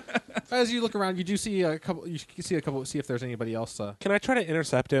right? As you look around, you do see a couple. You can see a couple. See if there's anybody else. Can I try to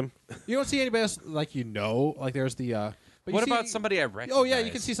intercept him? You don't see anybody else like Like there's the. But you What see- about somebody I recognize? Oh yeah,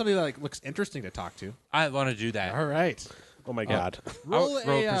 you can see somebody that looks interesting to talk to. I want to do that. All right, Oh my God. roll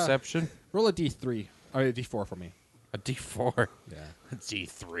Roll a perception. roll a d3 or a d4 for me. A D4. Yeah. A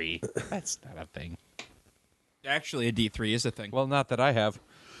D3. That's not a thing. Actually, a D3 is a thing. Well, not that I have.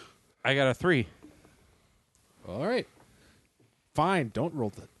 I got a 3. All right. Fine. Don't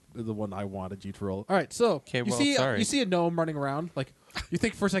roll the one I wanted you to roll. All right. So Okay, you well, see sorry. you see a gnome running around. Like you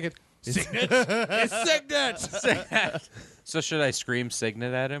think for a second. Signet. It's Signet. So should I scream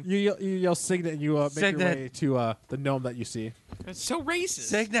Signet at him? You yell Signet and you make Signet. your way to the gnome that you see. That's so racist.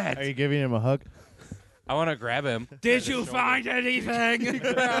 Signet. Are you giving him a hug? I want to grab him. Did you find anything? You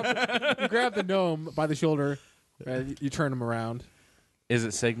grab the gnome by the shoulder and you turn him around. Is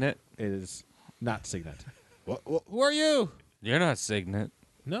it Signet? It is not Signet. Who are you? You're not Signet.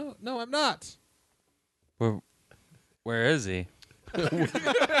 No, I'm not. Where is he?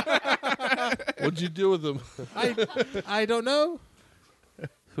 What'd you do with him? I don't know.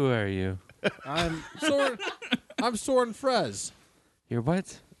 Who are you? I'm Soren. I'm Soren Frez. You're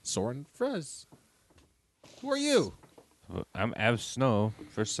what? Soren Frez. Who are you? I'm Ab Snow,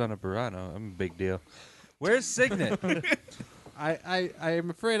 first son of Burano. I'm a big deal. Where's Signet? I am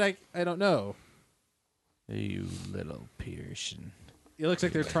afraid I don't know. You little Pearson. It looks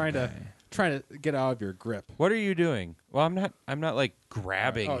like they're trying to get out of your grip. What are you doing? Well, I'm not like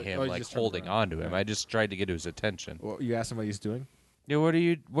grabbing Oh, him, you like just turned holding around. on to him. I just tried to get his attention. Well, you asked him what he's doing. Yeah, what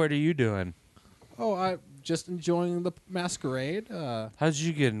are you doing? Oh, I'm just enjoying the masquerade. How'd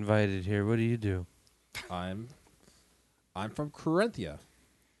you get invited here? What do you do? I'm from Corinthia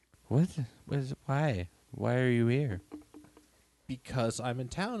What? Why? Why are you here? because I'm in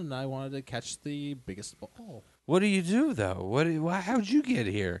town and I wanted to catch the biggest ball. What do you do though? How'd you get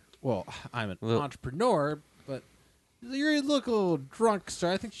here? Well, I'm an Look. entrepreneur, but you look a little drunk,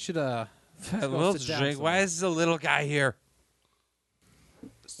 sir. I think you should A go little sit down drink. somewhere. Why is the little guy here?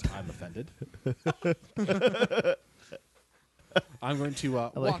 I'm offended. I'm going to I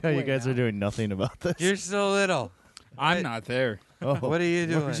like walk how you away guys now. are doing nothing about this. You're so little. I'm not there. Oh, What are you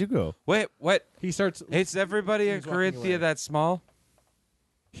doing? Where did you go? Wait, what? He starts. Is everybody in He's walking away. Corinthia that small?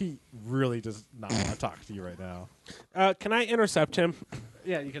 He really does not want to talk to you right now. Can I intercept him?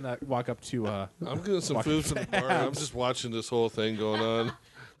 Yeah, you can walk up to. I'm getting some food from the bar. And I'm just watching this whole thing going on.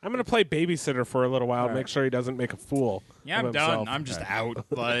 I'm going to play babysitter for a little while, right. make sure he doesn't make a fool. Yeah, of I'm done. himself. I'm just out.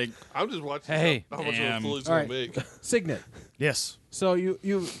 Like, I'm just watching Hey, how much of a damn. fool he's All going right. to make. Signet. Yes. So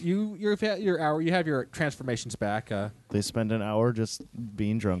you've had your hour. You have your transformations back. They spend an hour just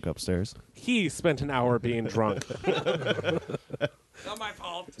being drunk upstairs. He spent an hour being drunk. not my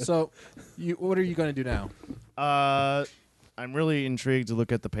fault. So, what are you going to do now? I'm really intrigued to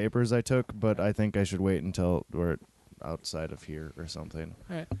look at the papers I took, but I think I should wait until we're outside of here or something.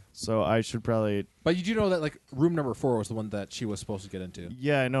 All right. So I should probably. But you do know that like room number 4 was the one that she was supposed to get into.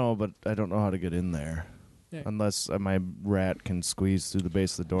 Yeah, I know, but I don't know how to get in there. Yeah. Unless my rat can squeeze through the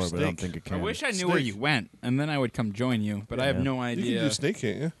base of the door, but I don't Snake. think it I can. wish I knew where you went, and then I would come join you. But I have Yeah. no You can idea. do snake,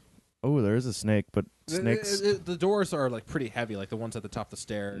 can't you? Oh, there is a snake, but snakes. The doors are like pretty heavy, like the ones at the top of the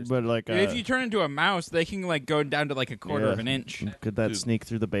stairs. But like, If you turn into a mouse, they can like go down to like a quarter yeah. of an inch. Could that Dude. sneak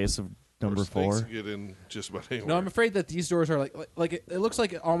through the base of number Or snakes 4? can get in just about anywhere. No, I'm afraid that these doors are like it looks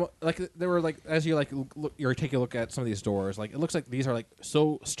like it almost like they were like as you like look, you're taking a look at some of these doors, like it looks like these are like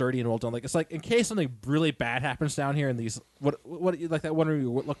so sturdy and well done. Like it's like in case something really bad happens down here, and these what like that one room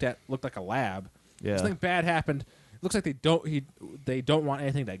you looked at looked like a lab. Yeah, Something bad happened. It looks like they don't want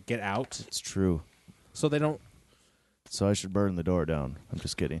anything to get out, it's true. so they don't. So I should burn the door down. I'm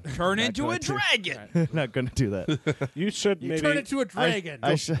just kidding. Turn Not into going a to. dragon. Not going to do that. You should You maybe turn into a dragon.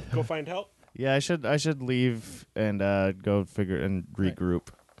 I should. go find help. Yeah, I should leave and go figure and Right. regroup.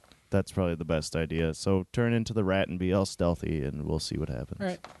 That's probably the best idea. So turn into the rat and be all stealthy, and we'll see what happens. All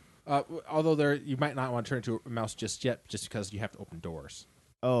right. Although you might not want to turn into a mouse just yet, just because you have to open doors.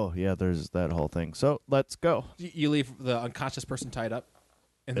 Oh yeah, there's that whole thing. So let's go. You leave the unconscious person tied up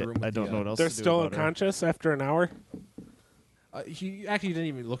in the room. With I don't the, know what else. They're to do still about her. unconscious after an hour. You actually didn't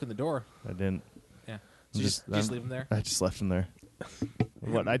even look in the door. I didn't. Yeah. I'm So you just I'm- leave them there. I just left him there.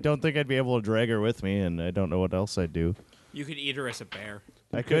 What? I don't think I'd be able to drag her with me, and I don't know what else I'd do. You could eat her as a bear.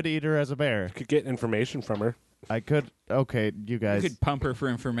 I could eat her as a bear. Could get information from her I could. Okay, you You guys. could pump her for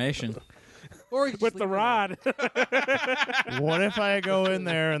information. Or you just with leave the them there. rod. What if I go in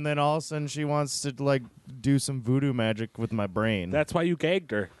there and then all of a sudden she wants to like do some voodoo magic with my brain? That's why you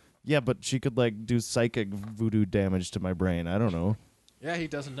gagged her. Yeah, but she could like do psychic voodoo damage to my brain. I don't know. Yeah, he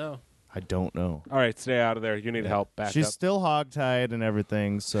doesn't know. I don't know. All right, stay out of there. You need help. Back She's up. still hogtied and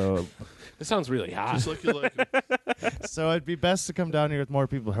everything, so This sounds really hot. Just like you like it. so it'd be best to come down here with more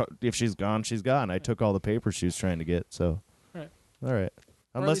people. If she's gone, she's gone. I took all the papers she was trying to get, so Right. all right.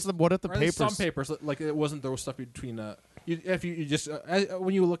 Or at Unless least- what if the or at least papers? some papers, like it wasn't there was stuff between. If you just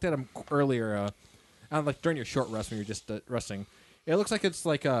when you looked at them earlier, like during your short rest when you're just resting, it looks like it's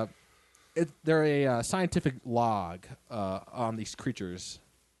like they're a scientific log on these creatures.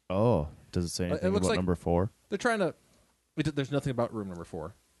 Oh, does it say It anything looks about like- number 4? They're trying to. There's nothing about room number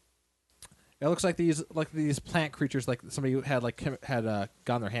 4. It looks like these plant creatures, like somebody who had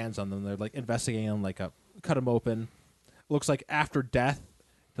gotten their hands on them. They're like investigating them, like cut them open. Looks like after death,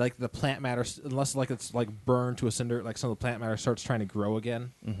 like the plant matter, unless like it's like burned to a cinder, like some of the plant matter starts trying to grow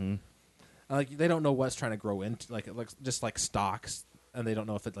again. Mm-hmm. Like they don't know what's trying to grow into, like it looks just like stalks, and they don't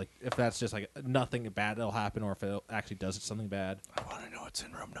know if that's just like nothing bad that'll happen, or if it actually does something bad. I want to know what's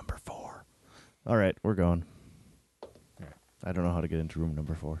in room number 4. All right, we're going. right. I don't know how to get into room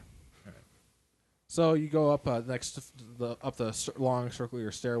number 4. So you go up up the long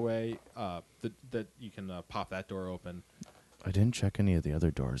circular stairway. That you can pop that door open. I didn't check any of the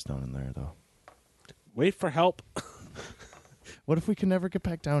other doors down in there, though. Wait for help. What if we can never get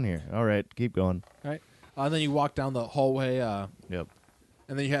back down here? All right, keep going. All right, and then you walk down the hallway. Yep.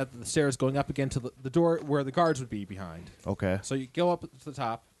 And then you have the stairs going up again to the door where the guards would be behind. Okay. So you go up to the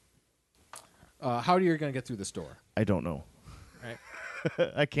top. How are you going to get through this door? I don't know. Right.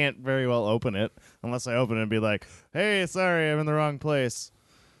 I can't very well open it unless I open it and be like, hey, sorry, I'm in the wrong place.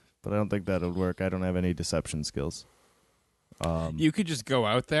 But I don't think that would work. I don't have any deception skills. You could just go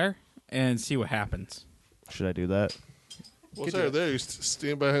out there and see what happens. Should I do that? Well, sorry, there. You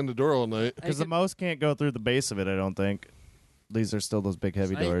stand behind the door all night. Because the mouse can't go through the base of it, I don't think. These are still those big,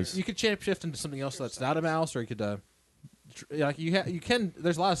 heavy doors. You could shapeshift into something else that's not a mouse, or you could. You can.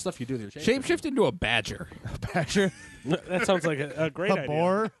 There's a lot of stuff you do with your Shapeshift into a badger. Badger? That sounds like a great A idea.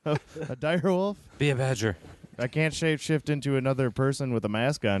 boar? A dire wolf? Be a badger. I can't shapeshift into another person with a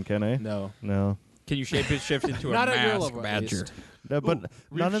mask on, can I? No. No. Can you shapeshift into a Not at your mask level, at badger? least. No, but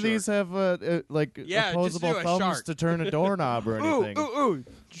none of reef these have like Yeah, just opposable do a thumbs shark. to turn a doorknob or anything. Ooh.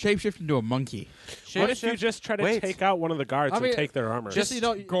 Shapeshift into a monkey. What if you just try to Wait. take out one of the guards I mean, and take their armor? Just so you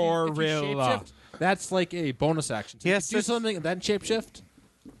know, if you gorilla. shapeshift, that's like a bonus action. So Yes, you do that's- something and then shapeshift.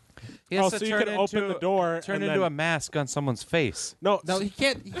 He has Oh, to so you turn can open into- the door Turn and into then- a mask on someone's face. No, No, he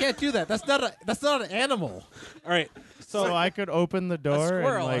can't. He can't do that. That's not an animal. all right. So I could open the door A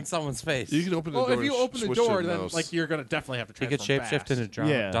squirrel and like on someone's face. You can open the Well, door. if you and open the switch door, to then mouse. like you're gonna definitely have to he could transform shapeshift fast. into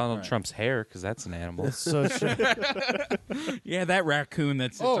Yeah. Donald Right. Trump's hair because that's an animal. so Yeah, that raccoon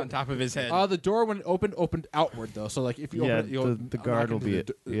that sits Oh. on top of his head. The door when it opened outward though. So like if you Yeah, open it, you'll the guard will be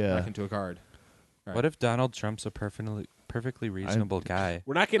back into a guard. Right. What if Donald Trump's a perfectly reasonable guy?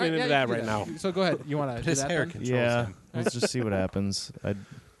 We're not getting Right, into yeah, that you right can do now. So go ahead. You want to do His that? hair then? controls yeah, him. let's just see what happens. All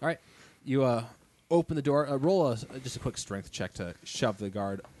right. You open the door. Roll just a quick strength check to shove the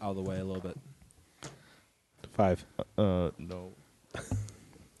guard out of the way a little bit. 5. No.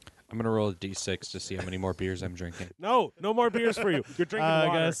 I'm gonna roll a d6 to see how many more beers I'm drinking. No more beers for you. You're drinking I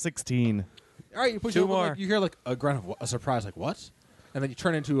water. got a 16. All right. You push Two it over, more. like, you hear like a grunt of a surprise, like what? And then you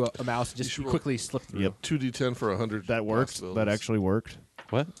turn into a mouse and just should roll- quickly slip through. Yep. 2d10 for 100. That worked. That actually worked.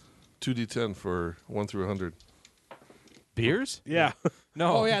 What? 2d10 for 1 through 100. Beers? Yeah.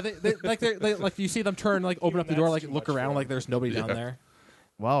 No. Oh yeah, they like you see them turn, like open up the door, like look around, like there's nobody down there.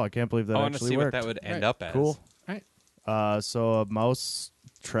 Wow, I can't believe that I want to actually see worked. what that would end Right. up as. Cool. Right. So a mouse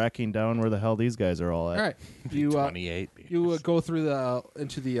tracking down where the hell these guys are all at. All right. You 28 beers. you go through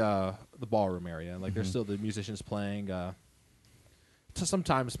into the ballroom area, and like there's still the musicians playing. Some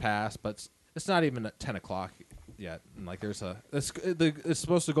time's passed, but it's not even at 10 o'clock yet. And like there's it's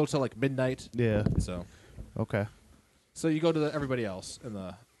supposed to go till like midnight. Yeah. So Okay. you go to everybody else in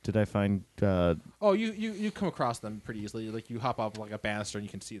the. Did I find? Oh, you come across them pretty easily. Like you hop up like a banister, and you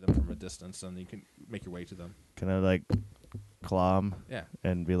can see them from a distance, and you can make your way to them. Can I like claw 'em Yeah.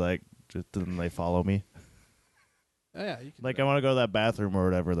 and be like, just then they follow me? Oh, yeah. You can Like do I that. want to go to that bathroom or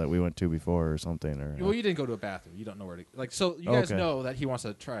whatever that we went to before or something. Or Well, you didn't go to a bathroom. You don't know where to. Like, so you guys Okay. know that he wants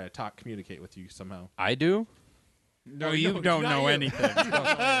to try to communicate with you somehow. I do? no, you don't not know you. anything.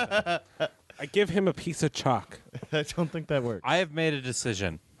 I give him a piece of chalk. I don't think that works. I have made a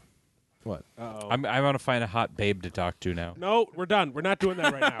decision. What? Uh-oh. I want to find a hot babe to talk to now. No, we're done. We're not doing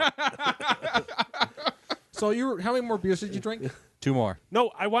that right now. So how many more beers did you drink? 2 more.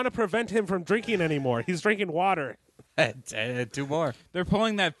 No, I want to prevent him from drinking anymore. He's drinking water. 2 more. They're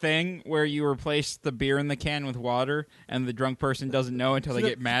pulling that thing where you replace the beer in the can with water, and the drunk person doesn't know until they See,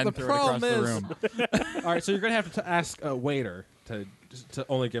 get mad the and throw it across problem the is- room. All right, so you're gonna have to ask a waiter to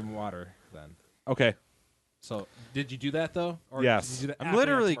only give him water then. Okay. So did you do that though? Or Yes. Did you do that I'm after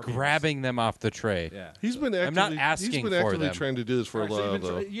literally you had 4 beers? grabbing them off the tray. Yeah. He's been actively, I'm not asking he's been for actively them. trying to do this for All right, a so while, you've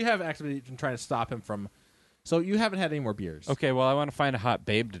been though. you have actually been trying to stop him from. So you haven't had any more beers. Okay, well, I want to find a hot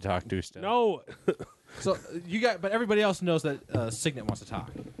babe to talk to still. No. So but everybody else knows that Signet wants to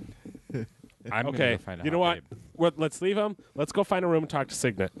talk. I'm gonna Okay. go find a You know hot what? babe. Let's leave him. Let's go find a room and talk to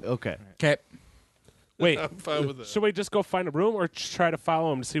Signet. Okay. Okay. Wait. I'm fine with that. Should we just go find a room or try to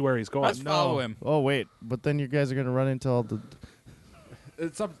follow him to see where he's going? Let's follow him. Oh wait, but then you guys are gonna run into all the.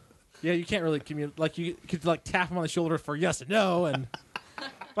 It's up. Yeah, you can't really communicate. Like you could like tap him on the shoulder for yes and no, and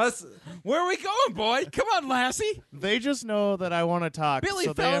but it's, Where are we going, boy? Come on, Lassie. They just know that I want to talk, Billy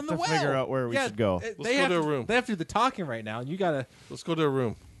so they fell have in to the figure well. out where we yeah, should go. They go have to a to, room. They have to do the talking right now, and you gotta. Let's go to a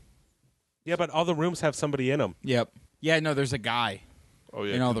room. Yeah, but all the rooms have somebody in them. Yep. Yeah, no, there's a guy. Oh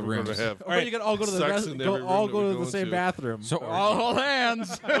yeah, In all 'cause the we're gonna rooms. have. Or you can all go to the Sex rest, in go, every all room that go we to go the same into. bathroom. So all hold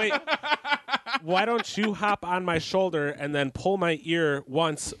hands. Wait. Why don't you hop on my shoulder and then pull my ear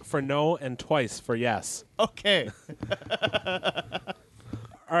once for no and twice for yes? Okay.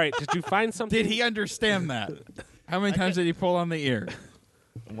 All right. Did you find something? Did he understand that? How many times did he pull on the ear?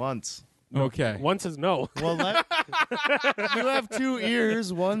 Once. Okay. Once is no. Well, you have 2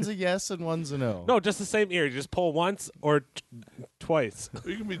 ears. One's a yes and one's a no. No, just the same ear. You just pull once or twice.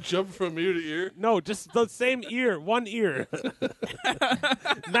 You can be jumping from ear to ear. No, just the same ear. One ear.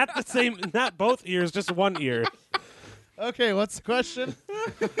 Not the same. Not both ears. Just one ear. Okay, what's the question?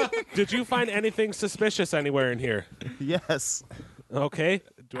 Did you find anything suspicious anywhere in here? Yes. Okay.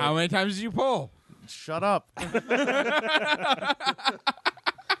 How many times did you pull? Shut up.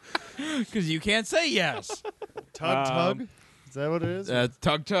 Because you can't say yes. Tug, tug. Is that what it is?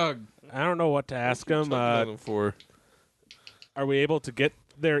 Tug tug. I don't know what to ask him. Tugging on him for. Are we able to get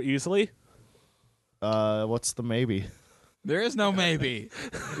there easily? What's the maybe? There is no maybe.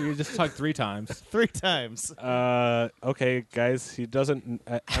 You just tug 3 times. 3 times. Okay, guys. He doesn't.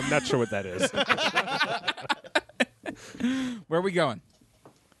 I'm not sure what that is. Where are we going?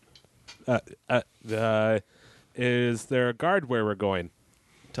 Is there a guard where we're going?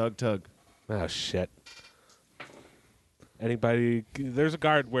 Tug, tug. Oh shit. Anybody? There's a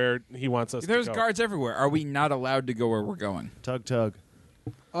guard where he wants us. There's to go. guards everywhere. Are we not allowed to go where we're going? Tug, tug.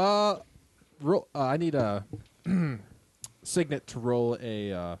 Roll. I need a Signet to roll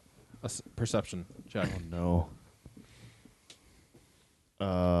a perception check. No.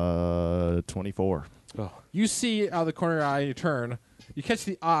 24. You see out of the corner of your eye, you turn. You catch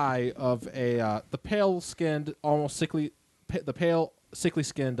the eye of the pale-skinned, almost sickly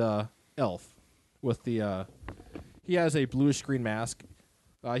skinned elf with the. He has a bluish green mask.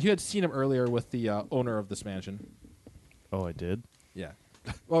 You had seen him earlier with the owner of this mansion. Oh, I did? Yeah.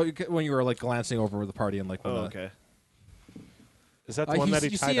 Well, when you were like glancing over the party and like. When okay. Is that the one that he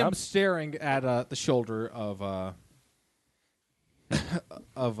you tied see him up? staring at the shoulder of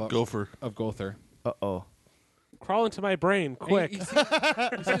Gopher. of Gother. Uh-oh. Crawl into my brain, quick.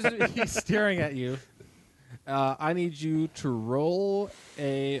 He's staring at you. I need you to roll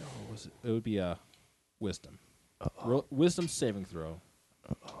a. What was it? It would be a wisdom. Wisdom saving throw.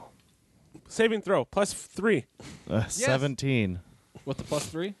 Saving throw, +3. 17. With the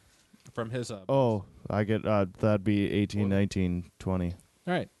 +3 from his. Oh, I get, that'd be 18, 19, 20.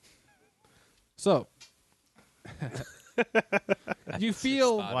 All right. So. You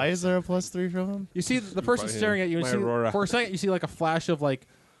feel. Why is there a +3 from him? You see the person by staring at you, and My see, Aurora. for a second you see like a flash of like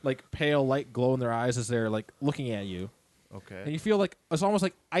pale light glow in their eyes as they're like looking at you, and Okay. you feel like it's almost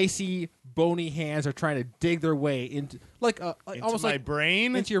like icy, bony hands are trying to dig their way into almost my like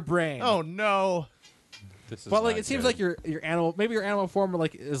brain? into your brain. Oh, no. This is but like not it seems good. like your animal, maybe your animal form,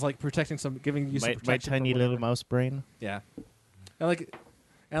 like is like protecting giving you some My protection. tiny or little whatever. mouse brain. Yeah, and like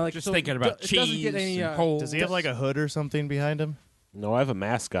Just so thinking about it doesn't cheese get any, and cold. Does he have like a hood or something behind him? No, I have a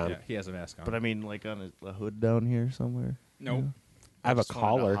mask on. Yeah, he has a mask on. But I mean, like on a hood down here somewhere. Nope. I have a Just wanted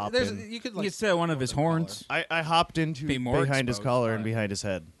to collar. hop There's in. you could He like gets to one of his over the collar. horns. I hopped into Be more behind his exposed. collar and Right. behind his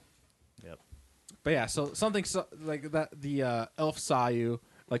head. But yeah, so something like that. The elf saw you,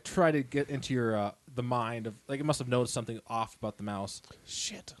 like try to get into your the mind of like it must have noticed something off about the mouse,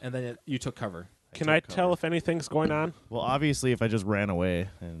 Shit. and then you took cover. Can I tell if anything's going on? Well, obviously, if I just ran away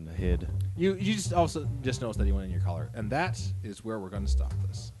and hid. You just also just noticed that he went in your collar, and that is where we're going to stop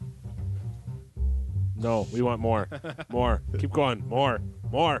this. No, we want more. More. Keep going. More.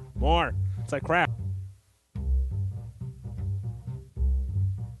 More. More. It's like crap.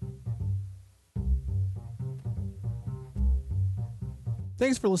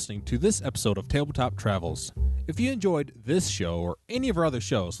 Thanks for listening to this episode of Tabletop Travels. If you enjoyed this show or any of our other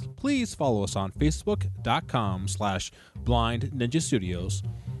shows, please follow us on Facebook.com/Blind Ninja Studios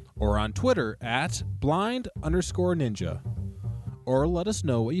or on Twitter at Blind_Ninja. Or let us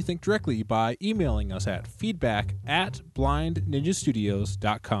know what you think directly by emailing us at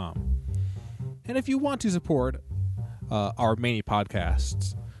feedback@blindninjastudios.com. And if you want to support our many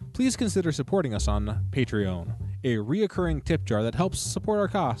podcasts, please consider supporting us on Patreon, a reoccurring tip jar that helps support our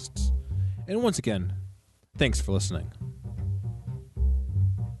costs. And once again, thanks for listening.